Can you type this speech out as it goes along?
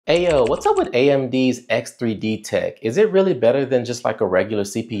Ayo, what's up with AMD's x3D tech? Is it really better than just like a regular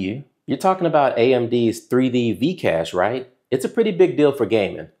CPU? You're talking about AMD's 3D V-Cache, right? It's a pretty big deal for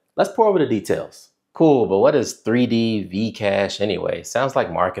gaming. Let's pour over the details. Cool, but what is 3D V-Cache anyway? Sounds like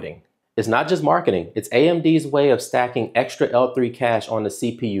marketing. It's not just marketing, it's AMD's way of stacking extra L3 cache on the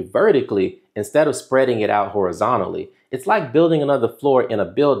CPU vertically instead of spreading it out horizontally. It's like building another floor in a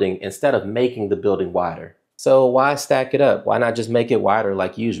building instead of making the building wider. So why stack it up? Why not just make it wider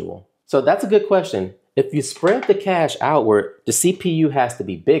like usual? So that's a good question. If you spread the cache outward, the CPU has to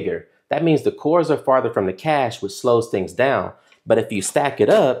be bigger. That means the cores are farther from the cache, which slows things down. But if you stack it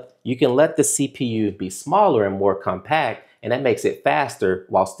up, you can let the CPU be smaller and more compact, and that makes it faster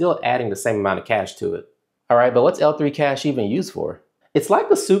while still adding the same amount of cache to it. All right, but what's L3 cache even used for? It's like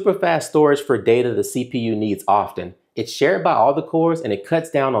the super fast storage for data the CPU needs often. It's shared by all the cores and it cuts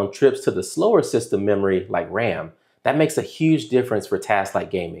down on trips to the slower system memory like RAM. That makes a huge difference for tasks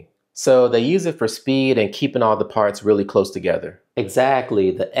like gaming. So they use it for speed and keeping all the parts really close together.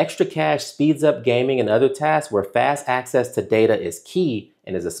 Exactly, the extra cache speeds up gaming and other tasks where fast access to data is key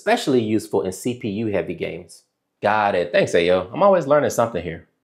and is especially useful in CPU heavy games. Got it, thanks Ayo, I'm always learning something here.